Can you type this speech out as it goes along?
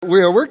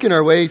we are working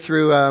our way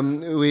through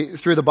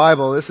the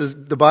Bible. This is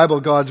the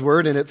Bible, God's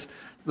Word, and it's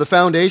the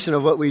foundation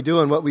of what we do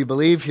and what we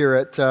believe here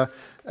at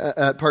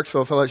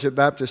Parksville Fellowship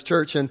Baptist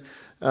Church. And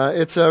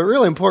it's a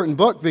really important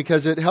book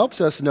because it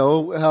helps us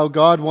know how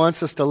God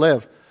wants us to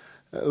live.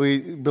 We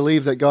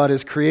believe that God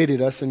has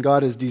created us and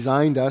God has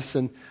designed us,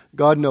 and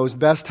God knows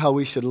best how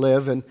we should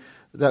live, and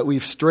that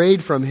we've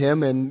strayed from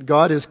Him, and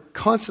God is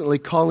constantly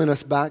calling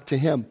us back to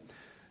Him.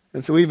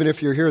 And so even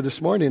if you're here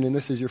this morning and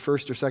this is your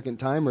first or second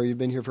time, or you've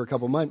been here for a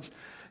couple months,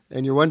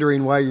 and you're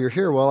wondering why you're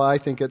here, well, I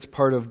think it's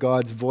part of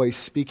God's voice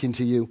speaking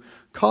to you,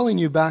 calling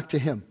you back to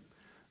Him,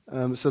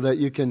 so that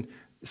you can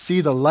see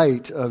the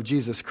light of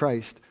Jesus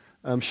Christ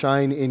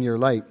shine in your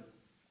light.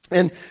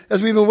 And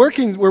as we're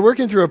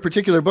working through a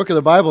particular book of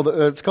the Bible.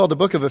 It's called the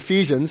Book of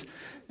Ephesians.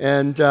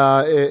 And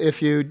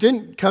if you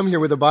didn't come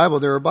here with a Bible,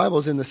 there are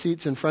Bibles in the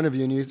seats in front of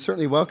you, and you're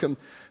certainly welcome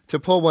to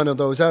pull one of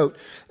those out.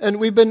 And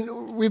we've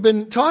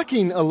been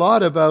talking a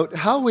lot about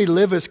how we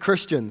live as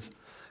Christians,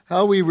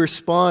 how we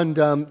respond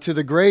to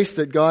the grace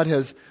that God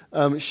has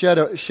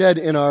shed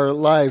in our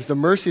lives, the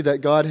mercy that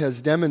God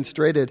has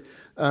demonstrated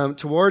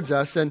towards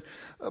us. And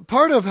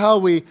part of how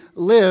we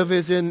live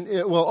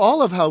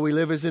all of how we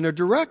live is in a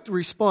direct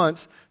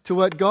response to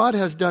what God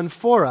has done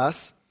for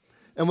us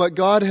and what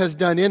God has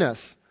done in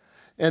us.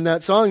 And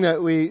that song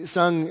that we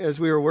sung as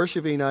we were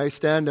worshiping, I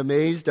stand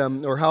amazed,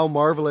 or how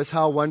marvelous,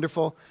 how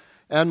wonderful,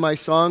 and my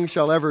song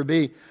shall ever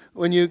be.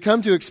 When you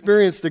come to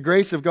experience the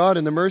grace of God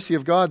and the mercy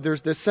of God,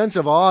 there's this sense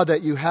of awe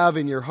that you have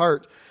in your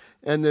heart,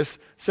 and this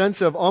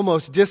sense of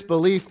almost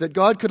disbelief that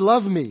God could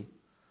love me,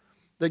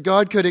 that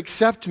God could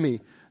accept me,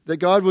 that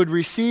God would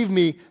receive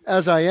me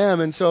as I am.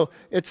 And so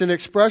it's an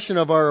expression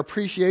of our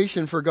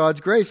appreciation for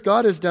God's grace.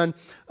 God has done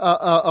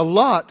a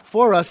lot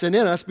for us and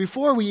in us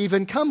before we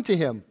even come to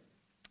Him.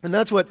 And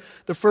that's what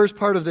the first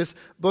part of this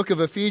book of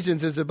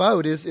Ephesians is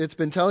about. It's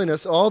been telling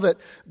us all that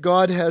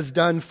God has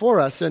done for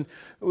us. And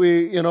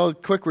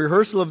quick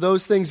rehearsal of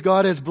those things.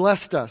 God has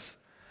blessed us.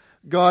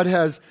 God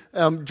has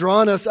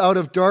drawn us out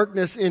of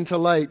darkness into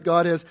light.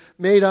 God has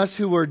made us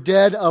who were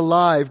dead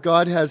alive.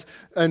 God has,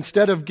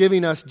 instead of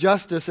giving us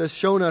justice, has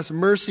shown us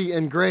mercy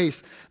and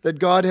grace. That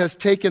God has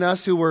taken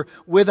us who were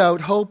without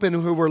hope and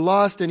who were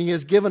lost, and He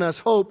has given us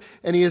hope,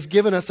 and He has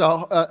given us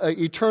a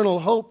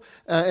eternal hope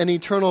and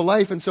eternal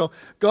life. And so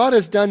God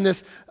has done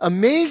this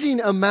amazing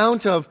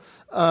amount of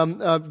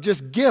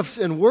just gifts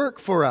and work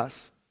for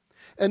us.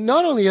 And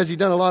not only has He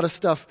done a lot of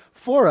stuff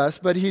for us,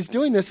 but He's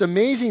doing this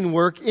amazing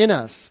work in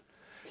us.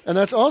 And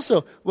that's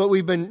also what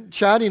we've been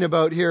chatting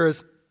about here,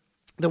 is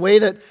the way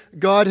that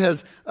God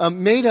has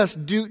made us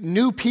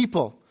new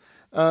people.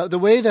 The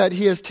way that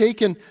He has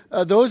taken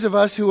those of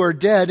us who are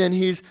dead and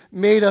He's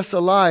made us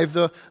alive.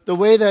 The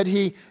way that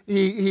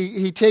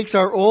He takes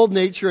our old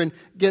nature and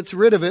gets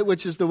rid of it,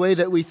 which is the way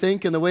that we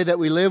think and the way that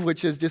we live,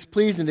 which is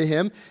displeasing to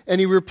Him. And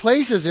He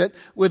replaces it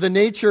with a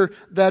nature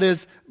that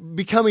is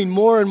becoming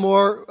more and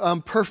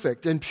more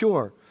perfect and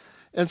pure.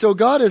 And so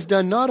God has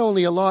done not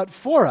only a lot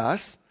for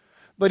us,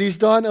 but He's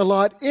done a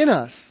lot in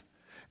us.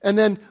 And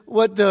then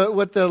what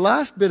the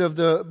last bit of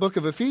the book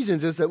of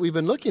Ephesians is that we've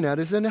been looking at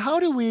is then how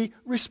do we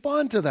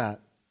respond to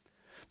that?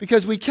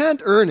 Because we can't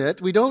earn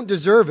it. We don't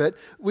deserve it.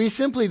 We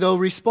simply, though,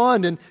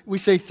 respond and we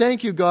say,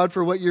 thank you, God,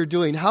 for what you're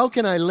doing. How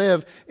can I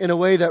live in a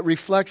way that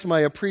reflects my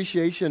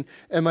appreciation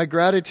and my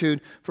gratitude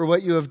for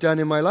what you have done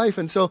in my life?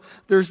 And so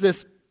there's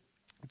this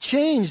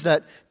change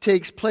that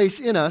takes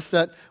place in us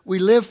that we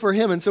live for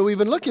Him. And so we've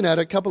been looking at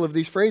a couple of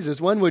these phrases.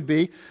 One would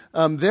be,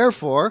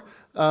 therefore,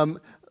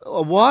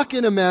 walk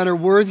in a manner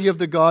worthy of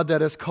the God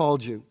that has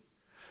called you.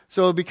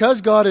 So because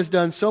God has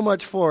done so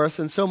much for us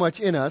and so much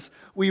in us,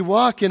 we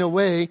walk in a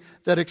way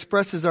that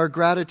expresses our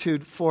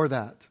gratitude for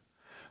that.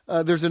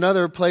 There's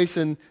another place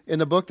in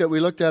the book that we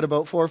looked at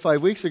about 4 or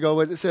 5 weeks ago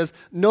where it says,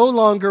 no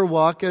longer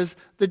walk as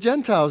the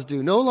Gentiles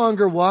do. No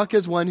longer walk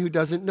as one who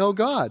doesn't know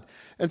God.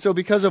 And so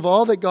because of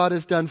all that God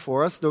has done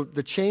for us,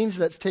 the change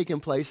that's taken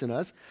place in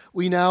us,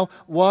 we now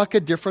walk a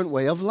different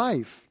way of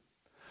life.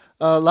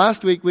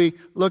 Last week we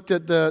looked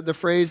at the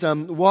phrase,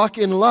 walk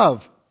in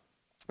love.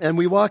 And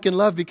we walk in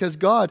love because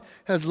God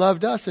has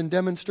loved us and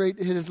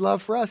demonstrated His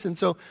love for us. And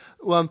so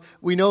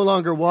we no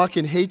longer walk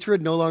in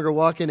hatred, no longer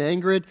walk in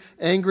angry,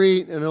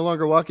 and no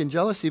longer walk in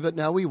jealousy, but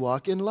now we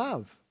walk in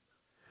love.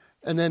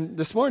 And then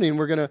this morning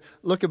we're going to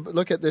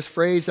look at this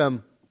phrase,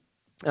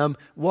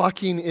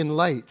 walking in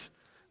light.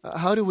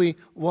 How do we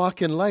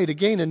walk in light?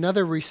 Again,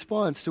 another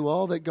response to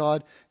all that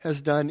God has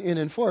done in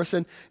and for us.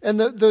 And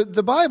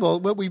the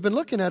Bible, what we've been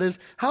looking at is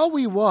how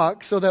we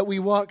walk so that we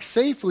walk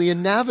safely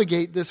and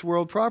navigate this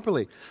world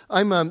properly.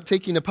 I'm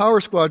taking a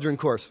Power Squadron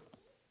course.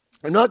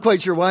 I'm not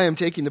quite sure why I'm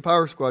taking the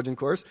Power Squadron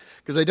course,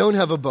 because I don't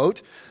have a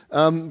boat,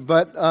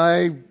 but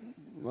I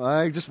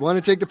just want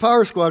to take the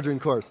Power Squadron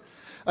course.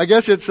 I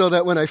guess it's so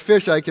that when I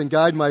fish, I can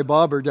guide my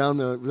bobber down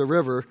the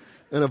river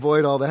and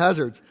avoid all the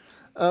hazards.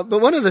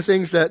 But one of the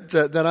things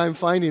that I'm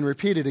finding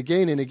repeated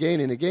again and again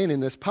and again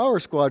in this Power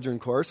Squadron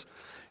course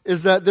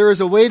is that there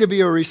is a way to be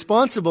a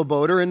responsible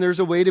boater and there's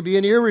a way to be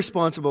an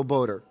irresponsible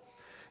boater.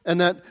 and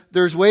that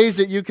there's ways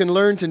that you can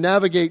learn to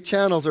navigate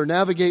channels or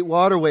navigate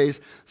waterways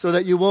so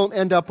that you won't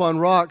end up on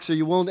rocks or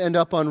you won't end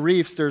up on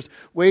reefs. There's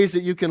ways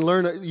that you can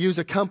learn to use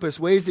a compass,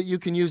 ways that you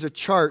can use a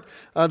chart.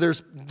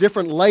 There's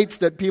different lights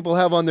that people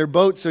have on their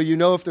boats so you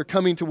know if they're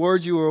coming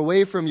towards you or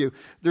away from you.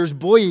 There's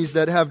buoys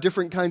that have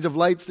different kinds of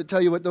lights that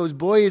tell you what those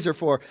buoys are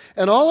for.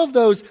 And all of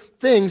those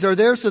things are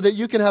there so that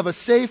you can have a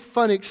safe,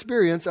 fun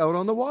experience out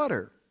on the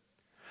water.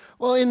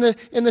 Well, in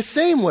the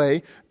same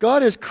way,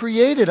 God has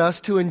created us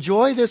to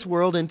enjoy this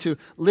world and to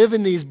live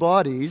in these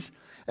bodies,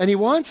 and He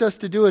wants us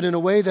to do it in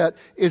a way that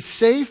is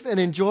safe and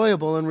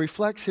enjoyable and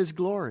reflects His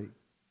glory.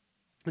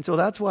 And so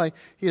that's why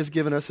He has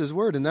given us His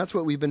Word, and that's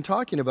what we've been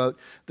talking about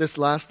this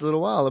last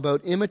little while, about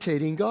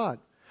imitating God.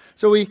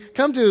 So we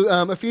come to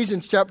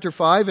Ephesians chapter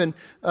 5, and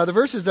the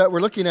verses that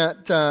we're looking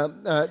at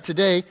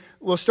today,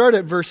 we'll start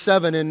at verse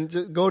 7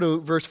 and go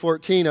to verse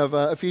 14 of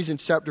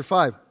Ephesians chapter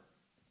 5.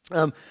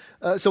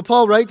 So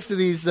Paul writes to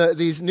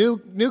these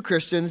new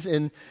Christians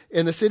in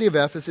the city of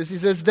Ephesus. He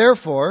says,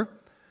 "Therefore,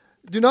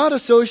 do not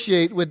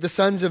associate with the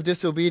sons of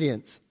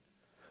disobedience.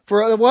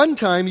 For at one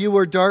time you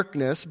were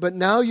darkness, but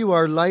now you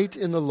are light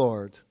in the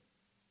Lord.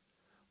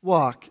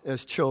 Walk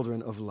as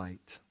children of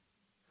light.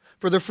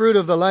 For the fruit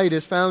of the light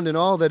is found in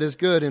all that is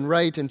good and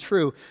right and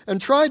true, and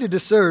try to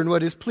discern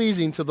what is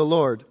pleasing to the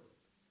Lord.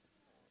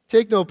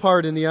 Take no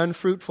part in the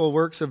unfruitful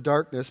works of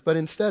darkness, but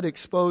instead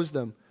expose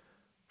them.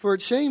 For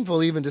it's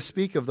shameful even to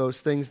speak of those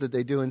things that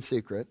they do in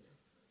secret.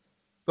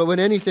 But when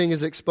anything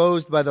is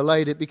exposed by the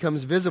light, it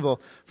becomes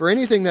visible. For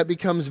anything that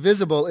becomes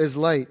visible is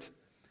light.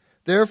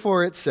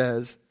 Therefore it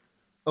says,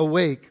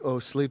 'Awake, O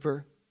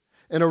sleeper,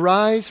 and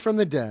arise from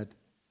the dead,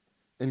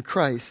 and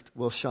Christ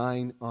will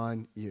shine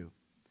on you.'"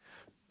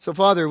 So,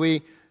 Father,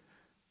 we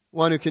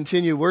want to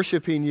continue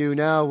worshiping You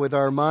now with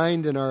our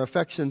mind and our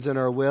affections and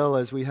our will,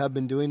 as we have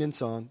been doing in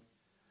song.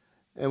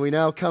 And we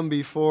now come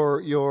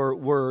before Your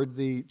Word,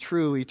 the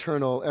true,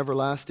 eternal,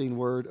 everlasting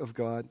Word of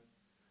God.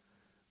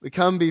 We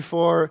come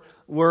before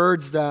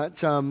words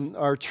that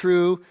are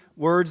true,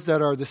 words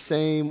that are the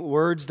same,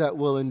 words that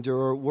will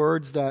endure,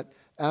 words that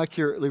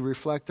accurately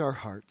reflect our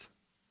heart.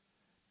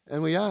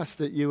 And we ask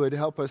that You would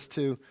help us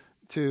to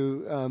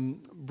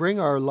bring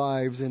our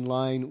lives in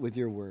line with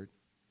Your Word.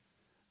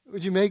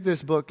 Would You make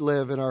this book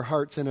live in our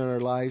hearts and in our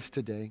lives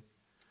today?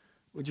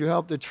 Would You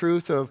help the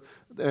truth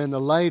and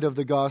the light of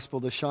the gospel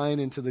to shine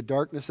into the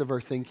darkness of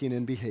our thinking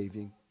and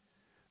behaving?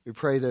 We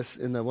pray this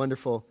in the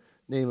wonderful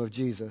name of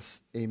Jesus.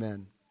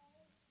 Amen.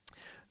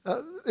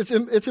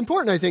 It's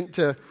important, I think,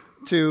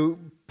 to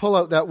pull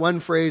out that one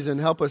phrase and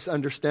help us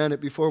understand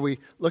it before we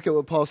look at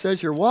what Paul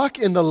says here. Walk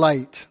in the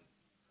light.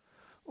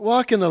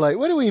 Walk in the light.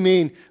 What do we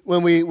mean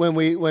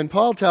when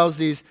Paul tells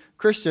these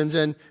Christians,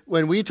 and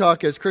when we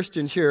talk as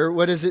Christians here,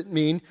 what does it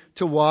mean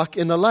to walk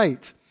in the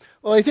light?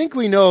 Well, I think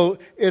we know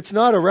it's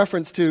not a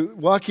reference to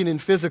walking in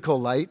physical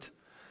light.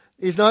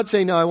 He's not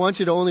saying, "No, I want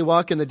you to only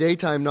walk in the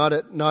daytime, not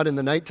in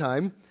the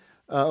nighttime,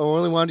 or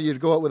only wanted you to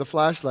go out with a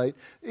flashlight."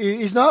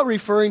 He's not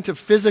referring to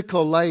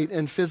physical light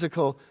and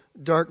physical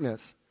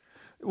darkness.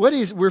 What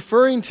he's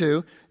referring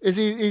to is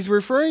he's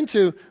referring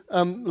to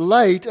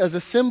light as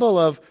a symbol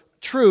of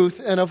truth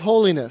and of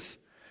holiness.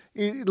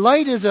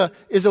 Light is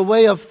a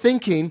way of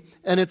thinking,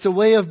 and it's a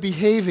way of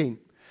behaving.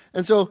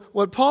 And so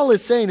what Paul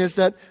is saying is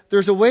that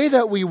there's a way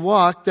that we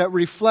walk that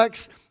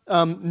reflects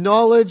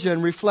knowledge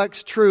and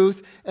reflects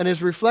truth and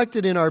is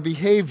reflected in our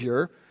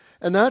behavior,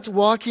 and that's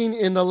walking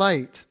in the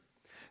light.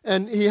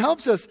 And he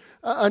helps us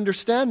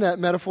understand that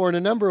metaphor in a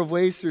number of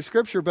ways through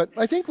Scripture, but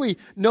I think we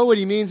know what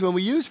he means when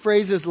we use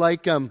phrases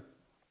like,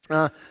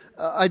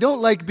 "I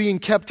don't like being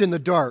kept in the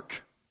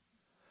dark."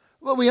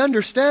 What we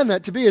understand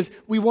that to be is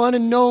we want to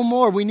know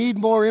more, we need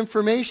more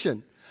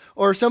information.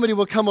 Or somebody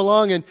will come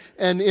along and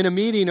in a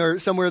meeting or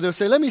somewhere they'll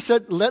say, let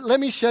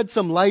me shed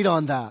some light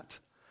on that.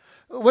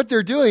 What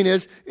they're doing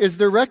is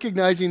they're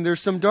recognizing there's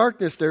some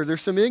darkness there,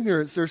 there's some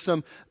ignorance, there's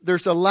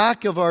a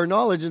lack of our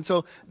knowledge, and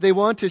so they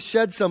want to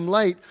shed some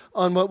light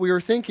on what we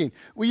were thinking.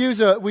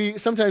 We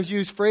sometimes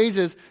use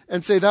phrases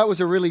and say that was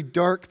a really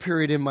dark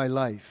period in my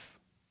life.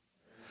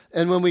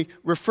 And when we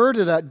refer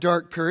to that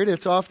dark period,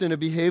 it's often a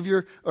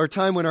behavior or a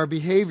time when our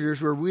behaviors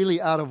were really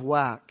out of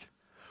whack,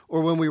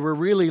 or when we were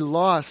really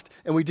lost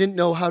and we didn't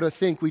know how to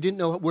think, we didn't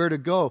know where to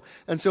go.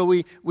 And so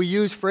we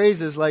use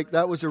phrases like,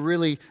 "That was a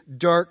really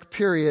dark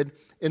period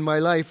in my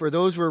life," or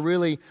 "Those were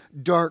really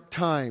dark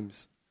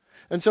times."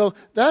 And so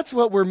that's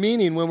what we're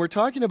meaning when we're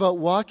talking about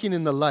walking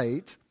in the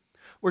light.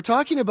 We're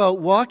talking about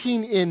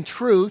walking in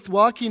truth,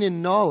 walking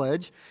in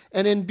knowledge,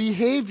 and in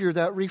behavior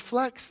that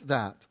reflects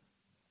that.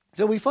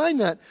 So we find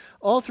that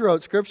all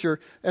throughout Scripture,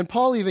 and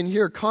Paul even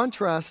here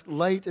contrasts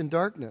light and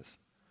darkness.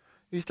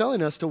 He's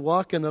telling us to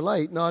walk in the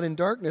light, not in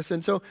darkness.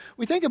 And so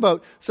we think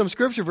about some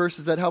Scripture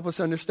verses that help us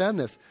understand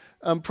this.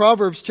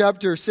 Proverbs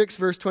chapter 6,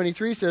 verse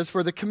 23 says,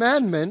 "For the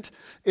commandment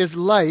is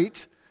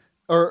light,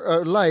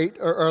 or a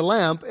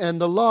lamp, and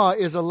the law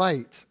is a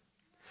light."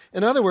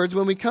 In other words,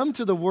 when we come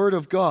to the Word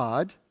of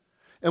God,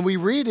 and we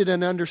read it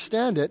and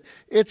understand it,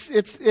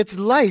 it's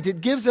light.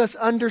 It gives us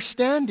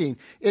understanding.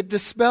 It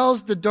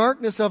dispels the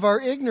darkness of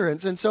our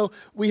ignorance. And so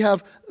we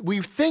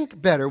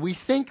think better. We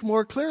think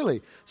more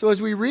clearly. So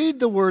as we read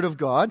the Word of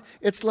God,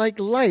 it's like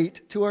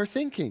light to our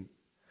thinking.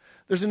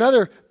 There's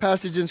another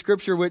passage in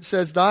Scripture which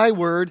says, "Thy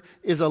word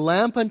is a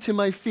lamp unto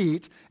my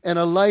feet and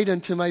a light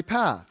unto my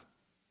path."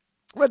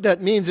 What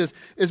that means is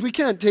we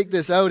can't take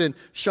this out and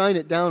shine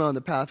it down on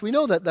the path. We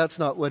know that that's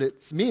not what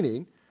it's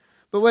meaning.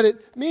 But what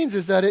it means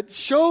is that it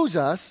shows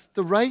us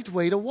the right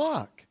way to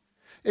walk.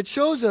 It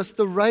shows us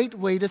the right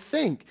way to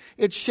think.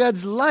 It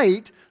sheds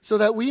light so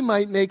that we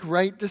might make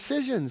right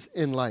decisions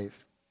in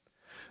life.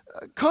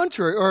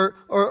 Contrary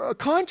or a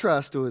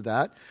contrast to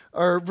that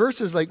are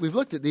verses like we've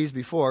looked at these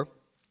before.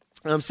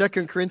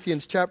 2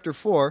 Corinthians chapter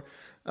 4,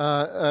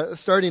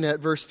 starting at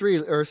verse 3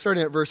 or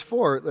starting at verse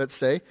 4, let's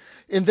say,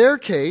 "In their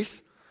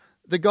case,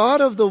 the God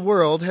of the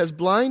world has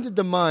blinded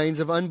the minds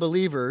of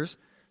unbelievers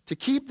to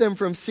keep them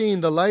from seeing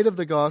the light of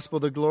the gospel,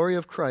 the glory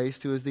of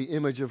Christ, who is the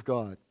image of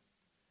God."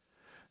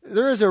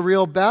 There is a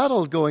real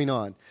battle going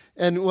on.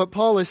 And what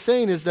Paul is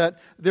saying is that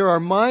there are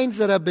minds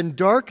that have been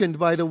darkened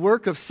by the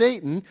work of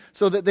Satan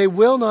so that they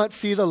will not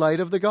see the light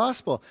of the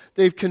gospel.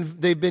 They've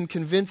been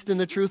convinced in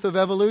the truth of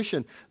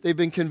evolution. They've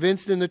been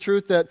convinced in the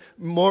truth that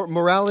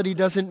morality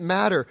doesn't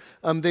matter.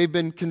 They've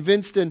been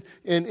convinced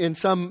in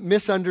some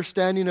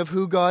misunderstanding of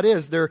who God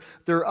is.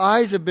 Their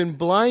eyes have been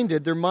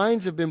blinded. Their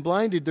minds have been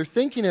blinded. Their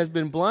thinking has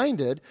been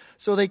blinded,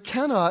 so they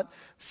cannot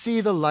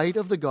see the light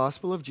of the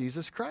gospel of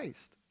Jesus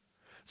Christ.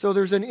 So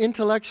there's an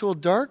intellectual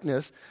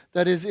darkness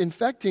that is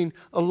infecting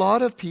a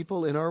lot of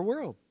people in our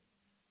world.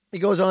 He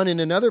goes on in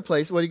another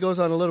place, he goes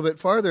on a little bit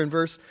farther in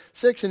verse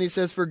 6, and he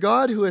says, "For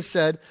God who has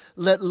said,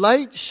 'Let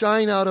light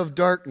shine out of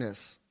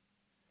darkness,'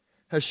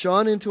 has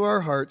shone into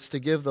our hearts to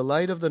give the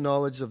light of the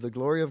knowledge of the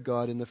glory of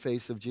God in the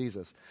face of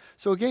Jesus."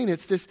 So again,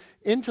 it's this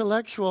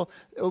intellectual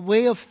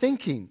way of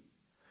thinking,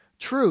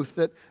 truth,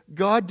 that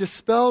God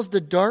dispels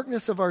the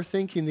darkness of our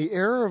thinking, the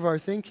error of our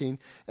thinking,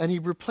 and He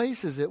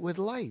replaces it with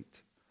light.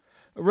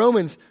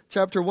 Romans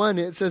chapter 1,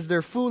 it says,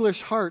 "Their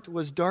foolish heart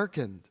was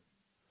darkened."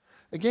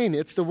 Again,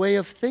 it's the way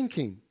of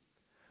thinking.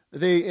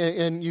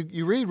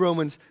 You read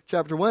Romans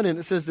chapter 1, and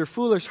it says their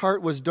foolish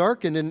heart was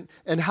darkened.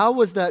 And how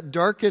was that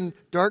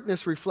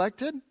darkness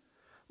reflected?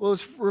 Well, it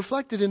was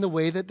reflected in the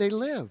way that they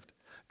lived.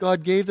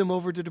 God gave them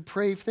over to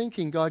depraved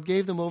thinking. God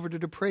gave them over to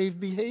depraved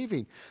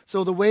behaving.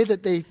 So the way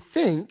that they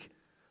think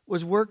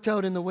was worked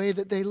out in the way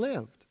that they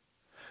lived.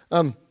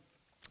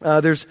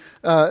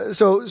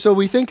 So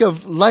we think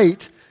of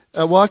light,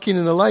 walking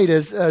in the light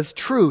as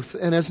truth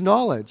and as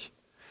knowledge.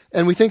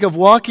 And we think of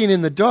walking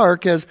in the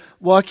dark as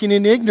walking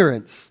in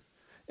ignorance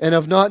and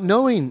of not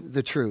knowing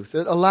the truth,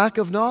 a lack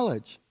of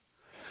knowledge.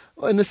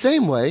 In the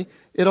same way,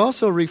 it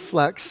also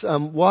reflects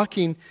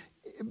walking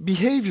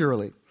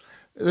behaviorally.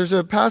 There's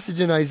a passage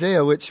in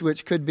Isaiah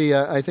which could be,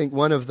 I think,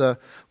 one of the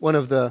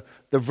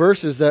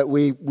verses that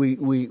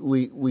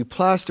we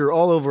plaster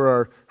all over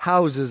our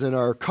houses and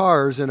our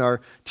cars and our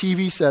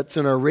TV sets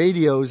and our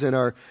radios and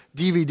our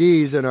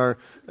DVDs and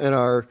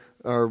our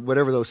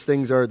whatever those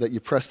things are that you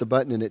press the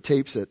button and it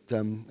tapes it.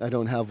 I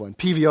don't have one.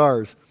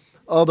 PVRs,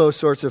 all those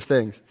sorts of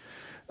things.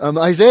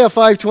 Isaiah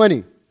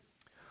 5:20.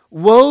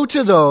 "Woe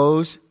to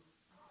those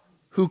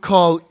who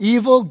call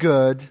evil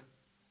good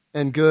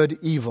and good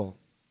evil."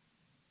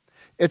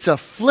 It's a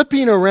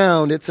flipping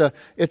around, it's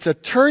a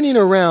turning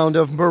around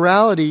of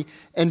morality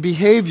and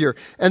behavior.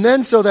 And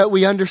then so that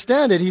we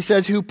understand it, he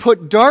says, "Who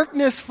put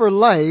darkness for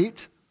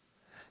light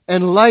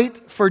and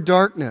light for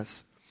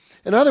darkness."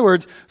 In other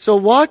words, so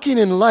walking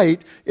in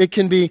light, it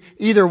can be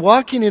either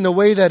walking in a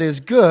way that is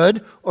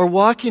good or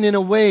walking in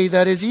a way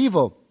that is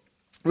evil.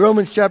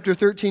 Romans chapter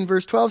 13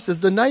 verse 12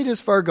 says, "The night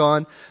is far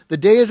gone, the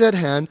day is at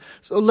hand,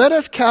 so let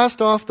us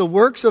cast off the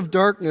works of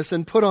darkness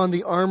and put on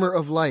the armor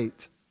of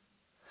light.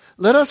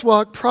 Let us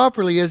walk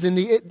properly as in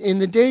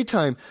the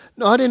daytime,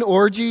 not in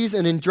orgies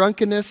and in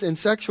drunkenness and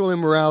sexual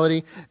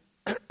immorality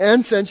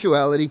and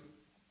sensuality,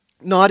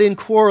 not in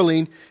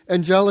quarreling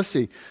and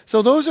jealousy."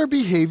 So those are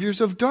behaviors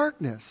of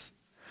darkness.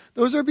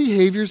 Those are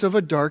behaviors of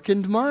a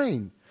darkened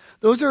mind.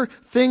 Those are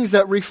things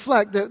that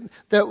reflect that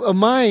a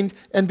mind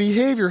and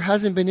behavior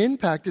hasn't been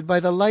impacted by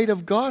the light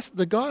of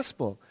the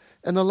gospel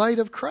and the light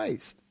of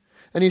Christ.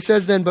 And he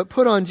says then, "But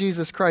put on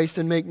Jesus Christ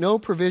and make no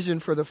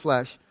provision for the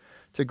flesh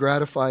to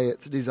gratify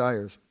its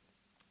desires."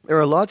 There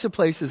are lots of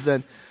places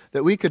then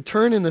that we could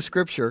turn in the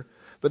Scripture,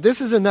 but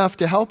this is enough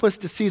to help us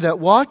to see that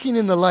walking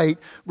in the light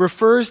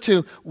refers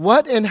to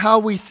what and how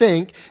we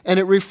think, and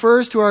it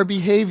refers to our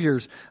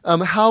behaviors,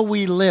 how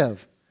we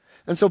live.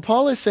 And so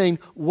Paul is saying,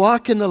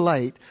 walk in the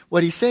light.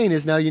 What he's saying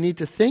is now you need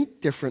to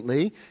think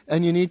differently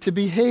and you need to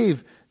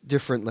behave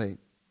differently.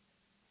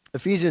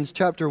 Ephesians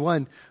chapter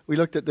 1, we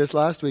looked at this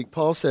last week.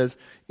 Paul says,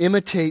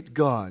 imitate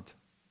God.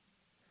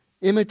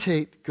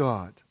 Imitate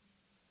God.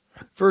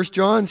 1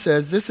 John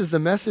says, "This is the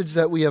message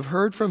that we have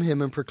heard from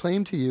him and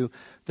proclaimed to you,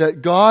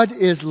 that God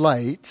is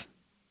light,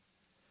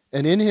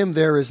 and in him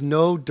there is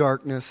no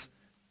darkness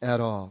at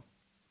all."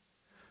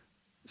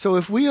 So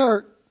if we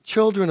are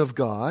children of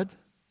God,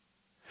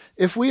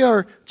 If we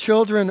are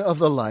children of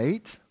the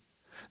light,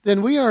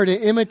 then we are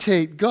to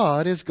imitate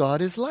God as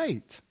God is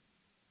light.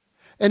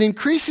 And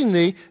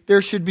increasingly,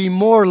 there should be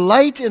more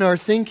light in our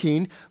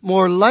thinking,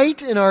 more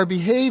light in our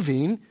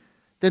behaving,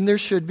 than there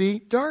should be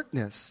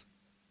darkness.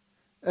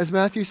 As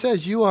Matthew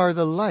says, you are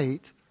the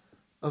light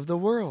of the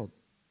world.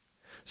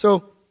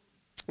 So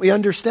we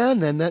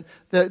understand then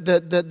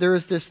that there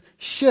is this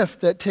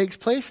shift that takes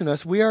place in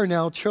us. We are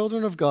now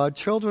children of God,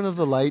 children of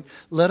the light.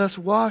 Let us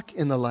walk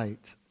in the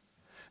light.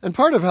 And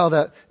part of how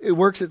that it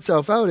works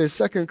itself out is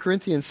 2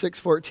 Corinthians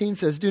 6:14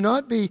 says, do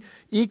not be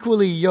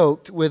equally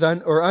yoked with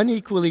or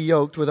unequally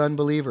yoked with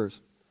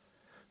unbelievers.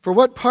 For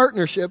what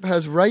partnership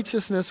has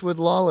righteousness with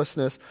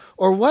lawlessness?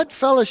 Or what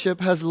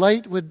fellowship has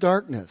light with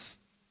darkness?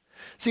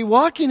 See,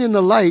 walking in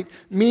the light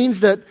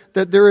means that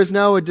there is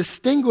now a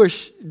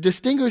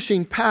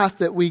distinguishing path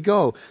that we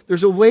go.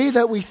 There's a way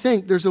that we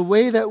think. There's a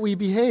way that we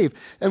behave.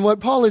 And what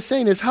Paul is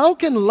saying is, how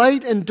can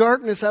light and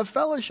darkness have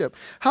fellowship?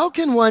 How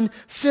can one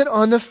sit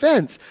on the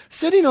fence?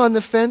 Sitting on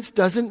the fence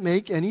doesn't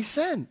make any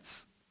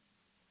sense.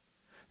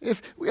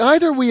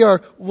 Either we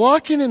are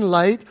walking in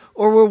light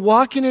or we're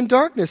walking in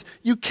darkness.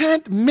 You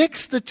can't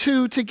mix the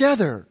two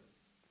together.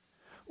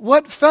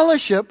 What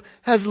fellowship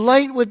has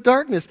light with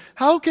darkness?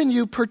 How can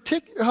you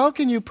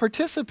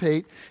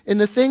participate in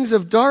the things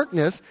of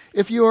darkness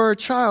if you are a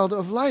child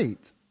of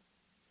light?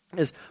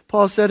 As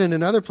Paul said in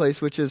another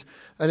place, which is,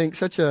 I think,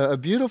 such a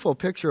beautiful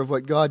picture of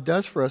what God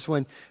does for us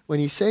when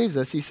He saves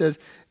us, He says,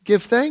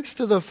 give thanks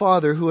to the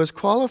Father who has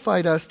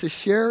qualified us to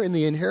share in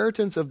the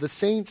inheritance of the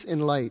saints in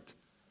light.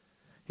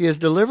 He has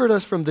delivered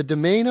us from the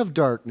domain of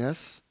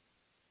darkness,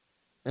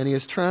 and He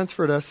has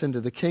transferred us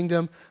into the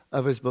kingdom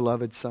of His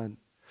beloved Son.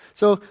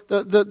 So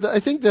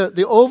I think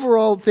the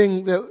overall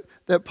thing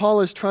that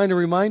Paul is trying to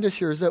remind us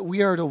here is that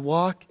we are to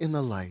walk in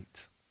the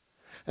light.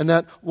 And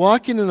that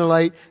walking in the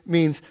light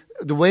means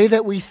the way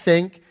that we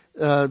think,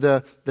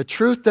 the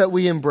truth that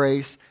we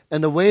embrace,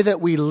 and the way that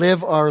we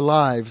live our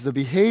lives, the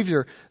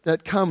behavior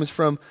that comes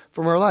from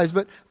our lives.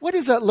 But what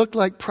does that look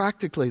like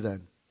practically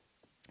then?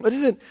 What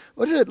does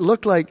it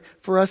look like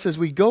for us as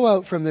we go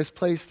out from this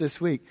place this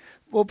week?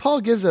 Well,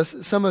 Paul gives us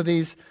some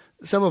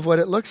of what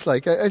it looks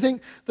like. I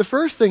think the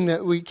first thing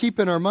that we keep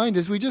in our mind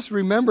is we just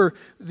remember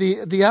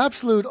the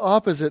absolute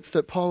opposites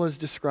that Paul is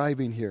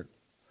describing here.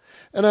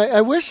 And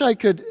I wish I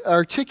could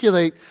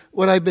articulate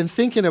what I've been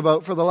thinking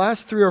about for the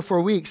last 3 or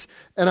 4 weeks,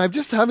 and I'm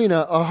just having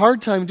a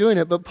hard time doing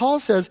it. But Paul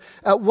says,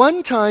 at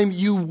one time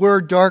you were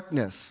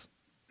darkness.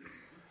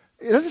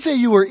 It doesn't say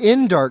you were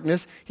in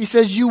darkness. He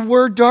says you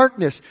were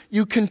darkness.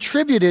 You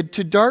contributed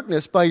to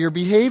darkness by your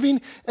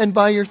behaving and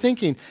by your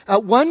thinking.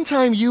 At one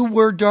time you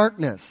were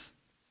darkness.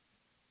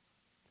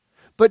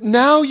 But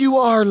now you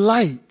are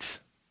light.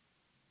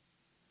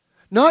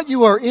 Not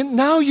you are in,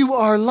 now you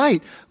are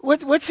light.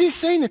 What's he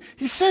saying there?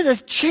 He said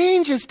that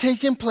change has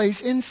taken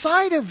place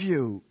inside of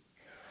you.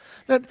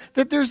 That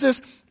there's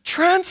this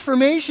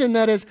transformation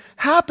that has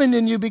happened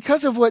in you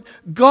because of what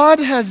God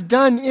has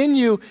done in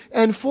you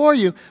and for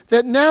you.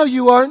 That now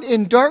you aren't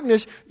in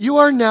darkness, you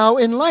are now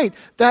in light.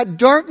 That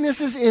darkness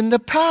is in the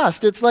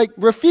past. It's like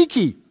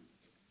Rafiki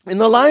in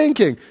The Lion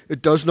King.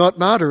 It does not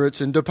matter,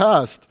 it's in the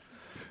past.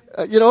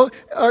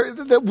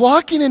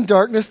 Walking in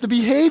darkness, the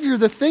behavior,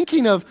 the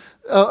thinking of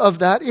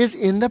that is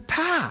in the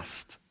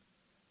past.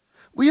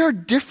 We are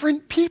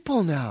different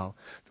people now.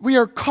 We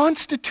are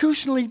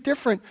constitutionally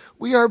different.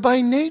 We are by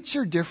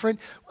nature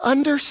different.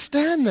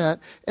 Understand that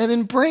and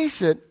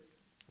embrace it.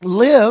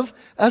 Live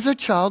as a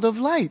child of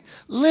light.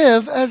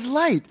 Live as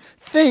light.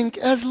 Think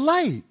as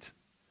light.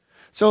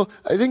 So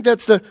I think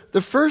that's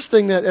the first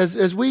thing, that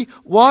as we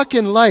walk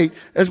in light,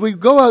 as we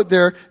go out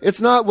there, it's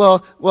not,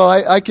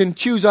 I can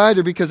choose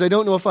either because I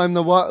don't know if I'm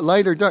the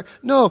light or dark.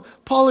 No,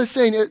 Paul is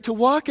saying to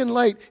walk in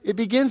light, it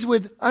begins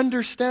with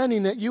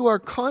understanding that you are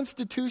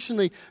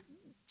constitutionally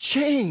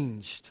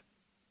changed.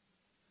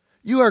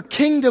 You are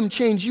kingdom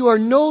changed. You are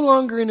no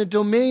longer in a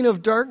domain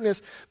of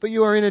darkness, but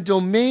you are in a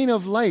domain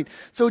of light.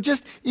 So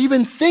just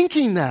even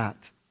thinking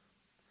that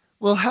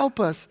will help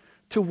us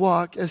to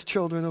walk as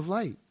children of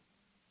light.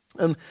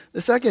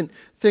 The second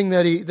thing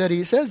that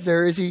he says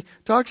there is he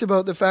talks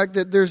about the fact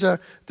that there's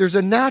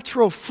a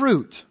natural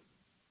fruit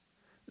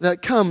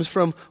that comes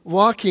from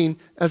walking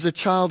as a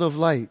child of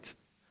light.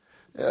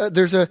 How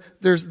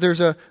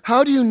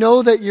do you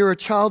know that you're a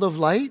child of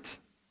light?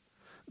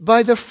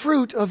 By the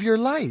fruit of your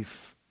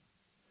life.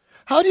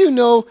 How do you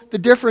know the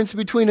difference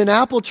between an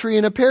apple tree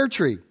and a pear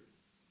tree?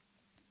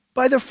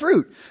 By the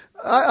fruit.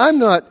 I'm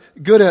not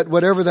good at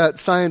whatever that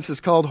science is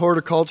called,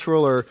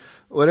 horticultural or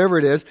whatever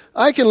it is.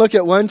 I can look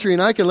at one tree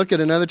and I can look at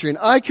another tree, and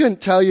I couldn't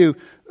tell you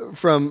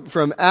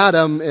from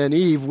Adam and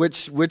Eve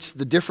which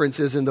the difference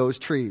is in those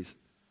trees.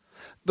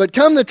 But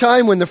come the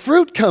time when the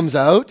fruit comes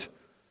out,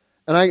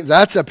 and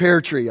that's a pear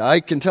tree,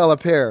 I can tell a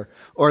pear.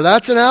 Or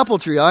that's an apple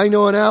tree, I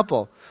know an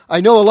apple. I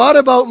know a lot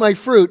about my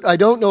fruit, I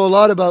don't know a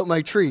lot about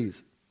my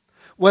trees.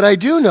 What I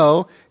do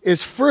know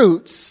is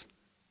fruits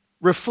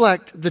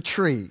reflect the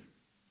tree.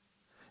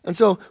 And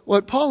so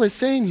what Paul is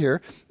saying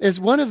here is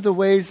one of the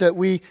ways that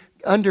we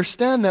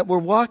understand that we're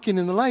walking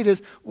in the light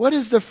is, what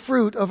is the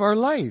fruit of our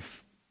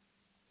life?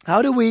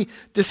 How do we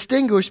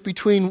distinguish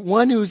between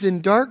one who's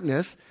in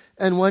darkness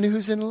and one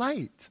who's in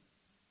light?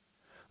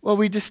 Well,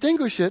 we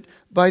distinguish it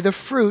by the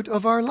fruit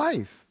of our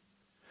life.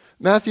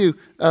 Matthew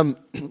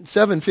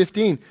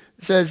 7:15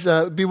 says,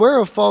 "Beware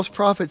of false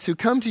prophets who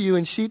come to you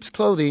in sheep's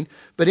clothing,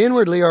 but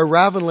inwardly are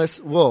ravenous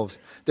wolves."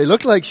 They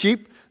look like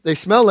sheep, they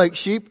smell like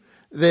sheep,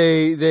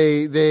 they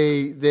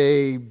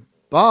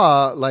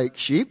baa like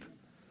sheep.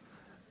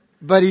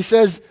 But he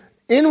says,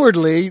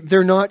 inwardly,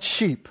 they're not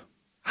sheep.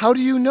 How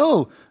do you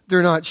know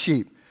they're not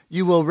sheep?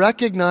 You will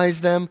recognize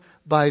them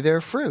by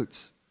their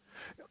fruits.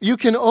 You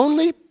can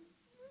only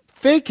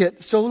fake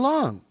it so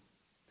long.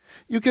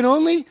 You can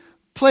only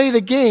play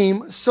the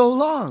game so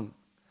long.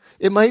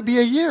 It might be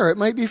a year, it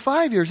might be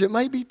 5 years, it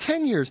might be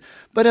 10 years.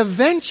 But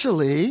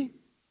eventually,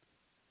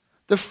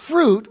 the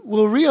fruit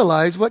will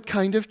realize what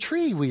kind of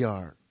tree we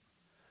are.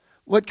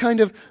 What kind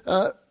of,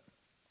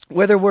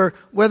 whether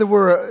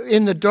we're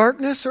in the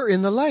darkness or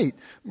in the light.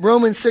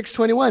 Romans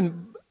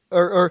 6:21,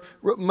 or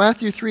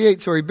Matthew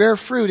 3:8, bear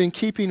fruit in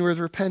keeping with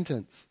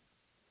repentance.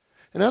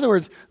 In other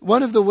words,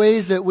 one of the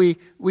ways that we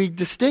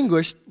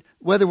distinguish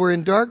whether we're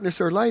in darkness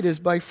or light is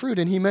by fruit.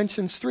 And he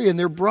mentions 3, and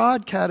they're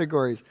broad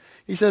categories.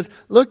 He says,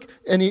 look,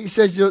 and he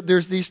says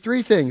there's these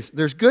 3 things.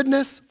 There's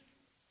goodness,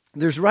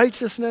 there's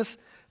righteousness,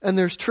 and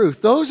there's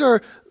truth. Those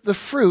are the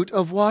fruit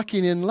of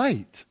walking in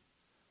light.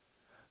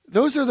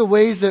 Those are the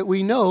ways that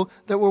we know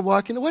that we're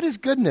walking. What is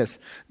goodness?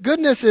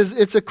 Goodness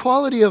it's a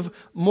quality of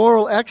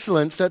moral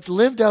excellence that's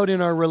lived out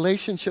in our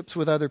relationships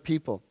with other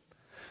people.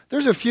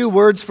 There's a few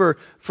words for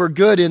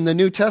good in the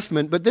New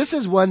Testament, but this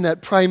is one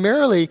that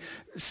primarily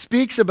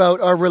speaks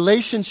about our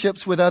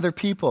relationships with other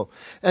people.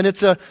 And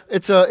it's a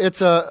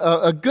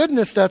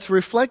goodness that's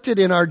reflected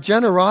in our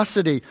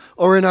generosity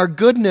or in our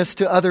goodness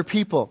to other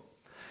people.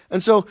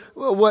 And so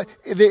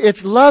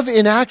it's love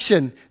in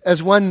action,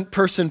 as one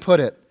person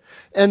put it.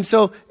 And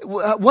so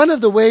one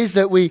of the ways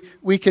that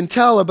we can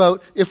tell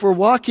about if we're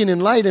walking in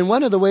light, and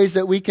one of the ways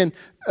that we can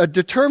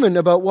determine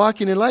about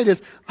walking in light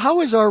is,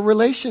 how is our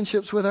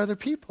relationships with other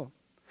people?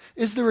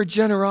 Is there a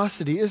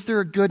generosity? Is there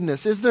a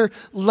goodness? Is there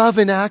love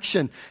in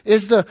action?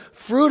 Is the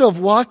fruit of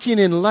walking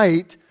in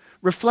light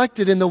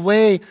reflected in the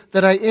way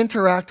that I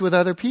interact with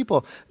other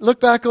people? Look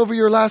back over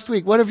your last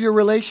week. What have your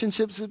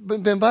relationships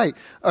been like?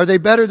 Are they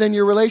better than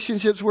your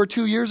relationships were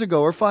 2 years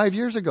ago or 5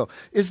 years ago?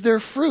 Is there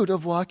fruit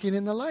of walking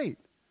in the light?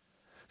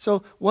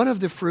 So one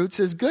of the fruits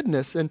is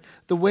goodness and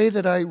the way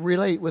that I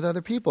relate with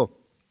other people.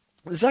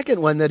 The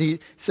second one that he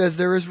says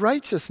there is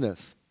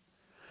righteousness.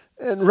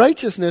 And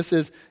righteousness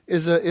is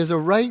a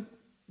right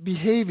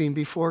behaving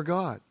before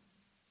God.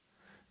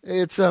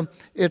 It's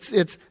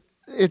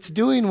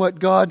doing what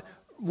God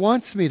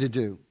wants me to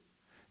do.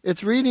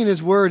 It's reading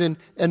His Word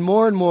and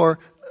more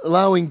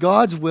allowing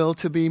God's will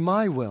to be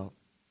my will.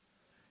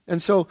 And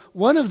so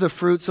one of the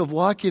fruits of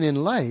walking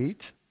in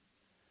light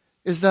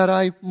is that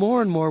I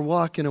more and more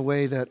walk in a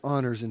way that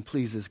honors and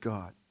pleases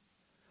God.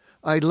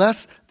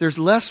 There's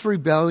less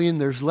rebellion,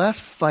 there's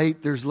less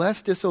fight, there's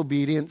less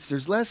disobedience,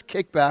 there's less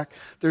kickback,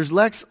 there's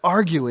less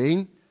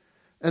arguing,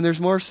 and there's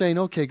more saying,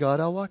 okay,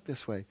 God, I'll walk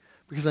this way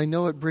because I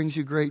know it brings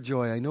you great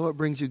joy. I know it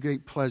brings you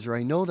great pleasure.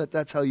 I know that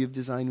that's how you've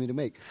designed me to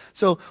make.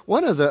 So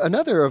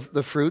another of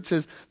the fruits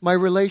is my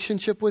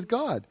relationship with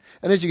God.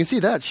 And as you can see,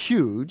 that's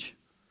huge.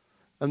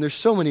 And there's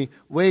so many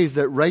ways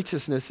that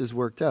righteousness is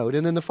worked out.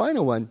 And then the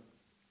final one,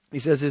 he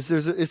says,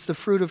 it's the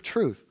fruit of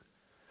truth.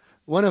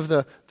 One of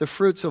the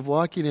fruits of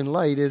walking in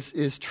light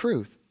is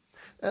truth.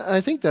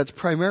 I think that's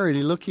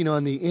primarily looking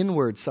on the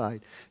inward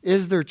side.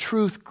 Is there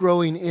truth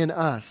growing in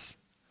us?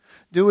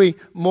 Do we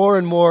more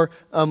and more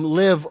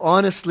live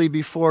honestly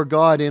before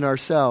God in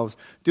ourselves?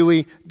 Do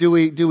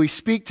we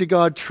speak to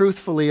God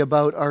truthfully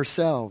about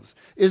ourselves?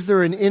 Is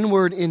there an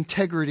inward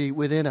integrity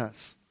within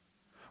us?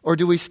 Or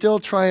do we still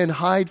try and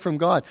hide from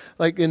God?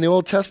 Like in the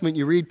Old Testament,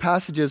 you read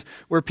passages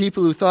where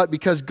people who thought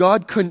because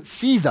God couldn't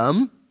see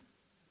them,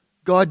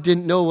 God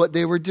didn't know what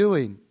they were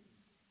doing.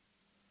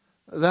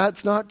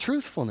 That's not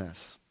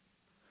truthfulness.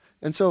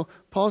 And so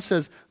Paul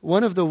says,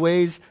 one of the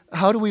ways,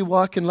 how do we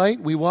walk in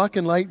light? We walk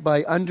in light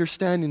by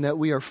understanding that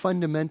we are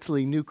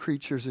fundamentally new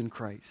creatures in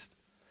Christ.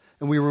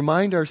 And we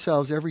remind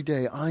ourselves every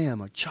day, I am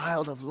a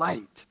child of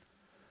light.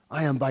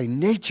 I am by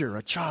nature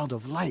a child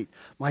of light.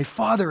 My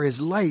Father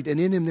is light, and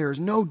in Him there is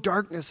no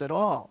darkness at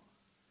all.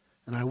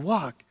 And I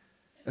walk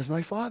as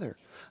my Father.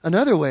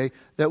 Another way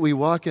that we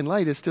walk in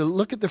light is to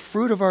look at the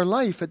fruit of our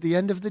life at the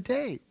end of the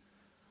day.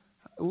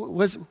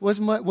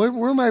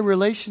 Were my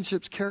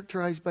relationships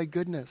characterized by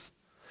goodness?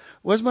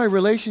 Was my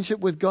relationship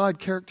with God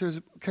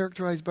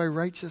characterized by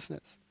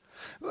righteousness?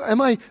 Am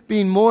I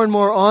being more and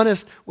more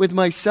honest with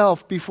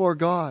myself before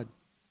God?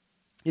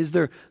 Is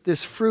there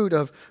this fruit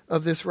of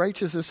this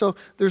righteousness? So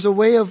there's a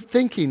way of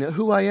thinking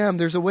who I am.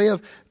 There's a way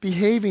of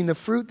behaving, the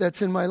fruit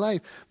that's in my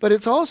life. But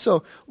it's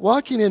also,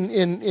 walking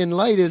in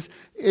light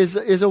is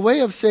a way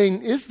of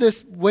saying, is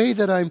this way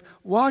that I'm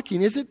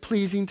walking, is it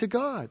pleasing to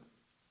God?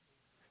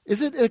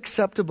 Is it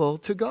acceptable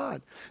to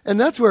God? And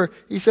that's where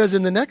he says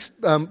in the next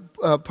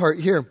part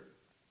here,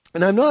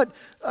 and I'm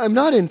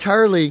not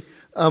entirely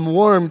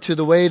warm to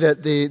the way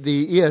that the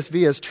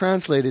ESV has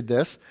translated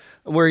this,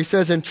 where he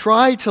says, and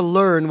try to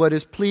learn what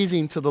is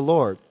pleasing to the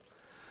Lord.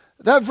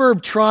 That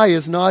verb try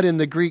is not in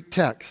the Greek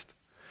text.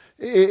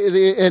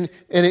 And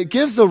it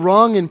gives the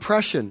wrong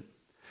impression.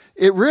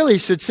 It really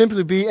should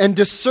simply be, and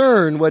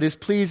discern what is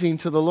pleasing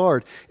to the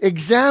Lord.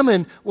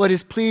 Examine what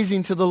is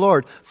pleasing to the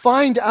Lord.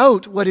 Find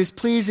out what is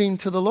pleasing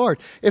to the Lord.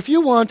 If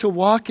you want to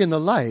walk in the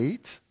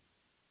light,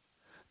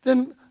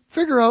 then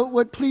figure out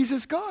what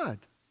pleases God.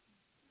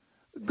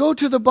 Go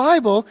to the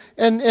Bible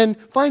and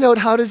find out,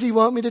 how does he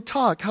want me to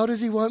talk? How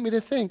does he want me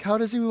to think? How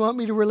does he want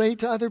me to relate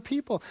to other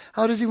people?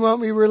 How does he want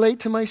me to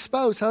relate to my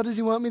spouse? How does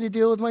he want me to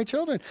deal with my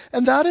children?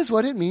 And that is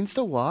what it means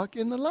to walk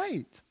in the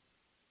light.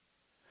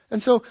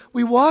 And so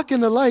we walk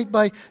in the light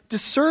by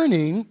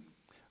discerning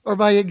or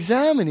by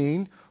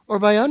examining or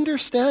by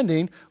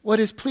understanding what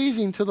is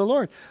pleasing to the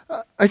Lord.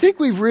 I think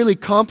we've really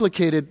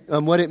complicated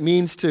what it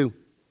means to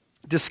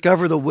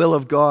discover the will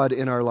of God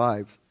in our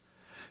lives.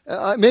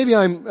 Maybe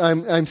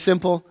I'm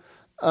simple,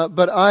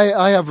 but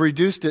I have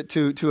reduced it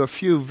to a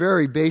few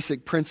very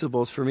basic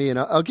principles for me, and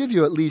I'll give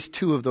you at least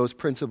two of those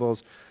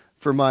principles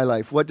for my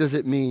life. What does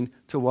it mean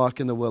to walk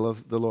in the will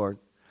of the Lord?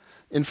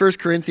 In 1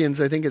 Corinthians,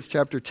 I think it's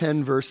chapter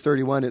 10, verse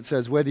 31, it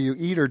says, whether you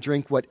eat or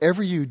drink,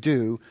 whatever you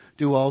do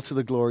all to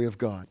the glory of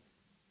God.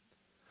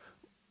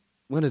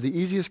 One of the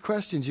easiest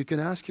questions you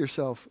can ask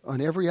yourself on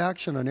every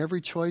action, on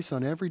every choice,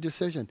 on every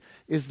decision,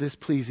 is this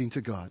pleasing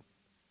to God?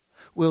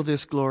 Will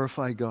this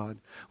glorify God?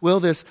 Will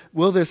this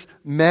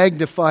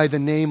magnify the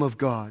name of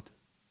God?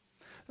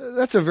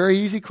 That's a very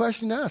easy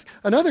question to ask.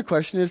 Another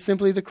question is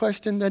simply the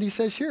question that he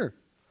says here.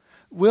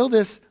 Will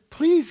this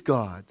please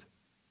God?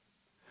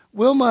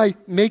 Will my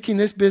making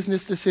this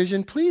business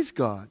decision please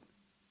God?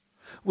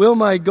 Will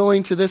my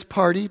going to this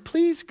party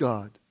please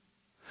God?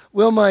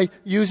 Will my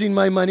using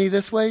my money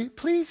this way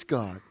please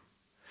God?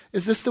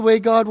 Is this the way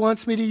God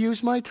wants me to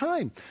use my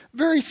time?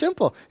 Very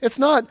simple. It's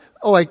not,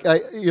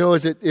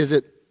 is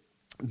it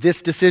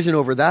this decision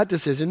over that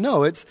decision?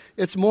 No, it's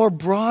more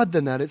broad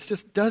than that. It's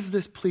just, does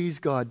this please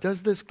God?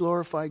 Does this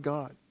glorify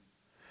God?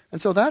 And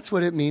so that's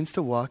what it means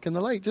to walk in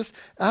the light. Just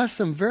ask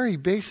some very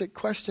basic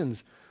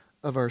questions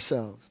of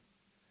ourselves.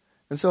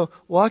 And so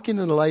walking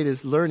in the light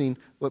is learning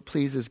what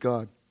pleases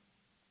God.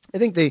 I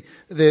think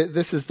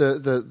this is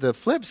the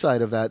flip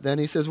side of that. Then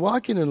he says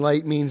walking in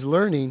light means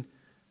learning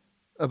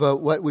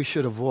about what we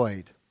should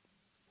avoid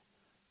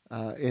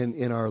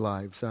in our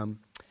lives.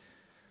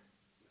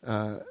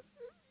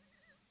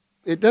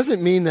 It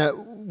doesn't mean that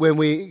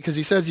because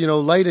he says,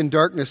 light and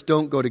darkness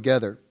don't go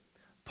together.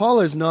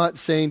 Paul is not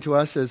saying to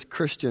us as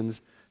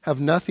Christians,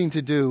 have nothing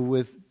to do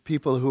with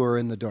people who are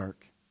in the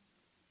dark.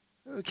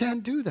 We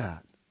can't do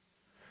that.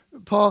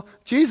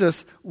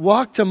 Jesus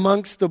walked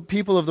amongst the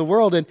people of the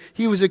world, and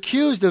he was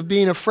accused of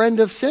being a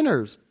friend of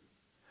sinners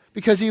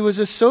because he was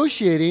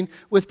associating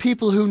with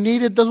people who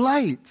needed the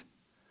light,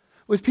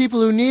 with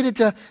people who needed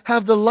to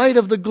have the light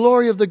of the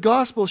glory of the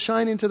gospel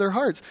shine into their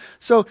hearts.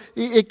 So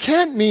it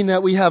can't mean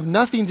that we have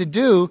nothing to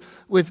do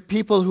with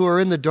people who are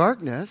in the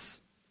darkness,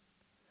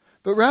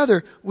 but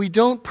rather we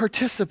don't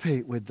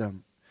participate with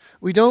them.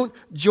 We don't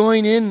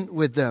join in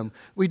with them.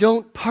 We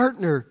don't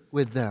partner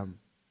with them.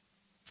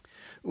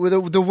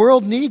 The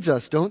world needs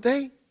us, don't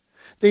they?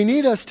 They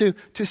need us to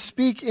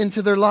speak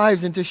into their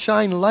lives and to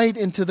shine light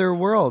into their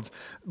worlds.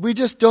 We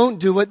just don't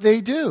do what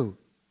they do.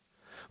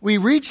 We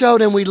reach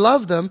out and we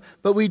love them,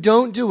 but we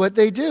don't do what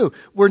they do.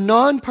 We're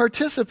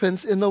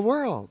non-participants in the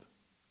world.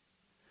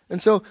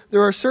 And so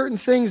there are certain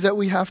things that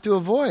we have to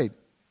avoid.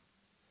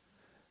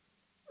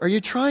 Are you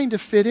trying to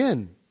fit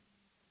in?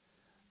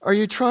 Are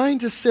you trying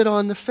to sit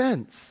on the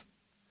fence?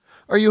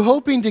 Are you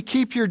hoping to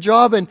keep your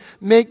job and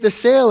make the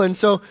sale? And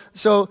so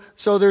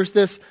there's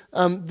this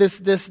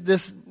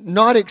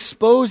not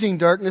exposing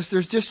darkness.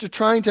 There's just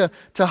trying to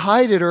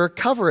hide it or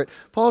cover it.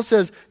 Paul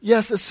says,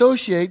 yes,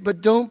 associate,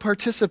 but don't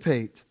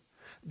participate.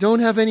 Don't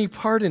have any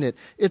part in it.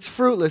 It's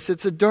fruitless.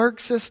 It's a dark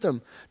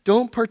system.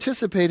 Don't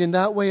participate in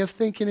that way of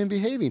thinking and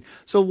behaving.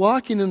 So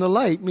walking in the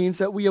light means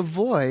that we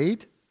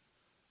avoid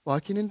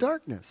walking in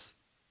darkness.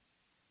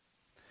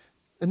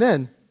 And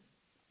then,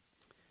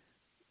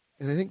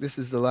 and I think this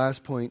is the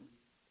last point,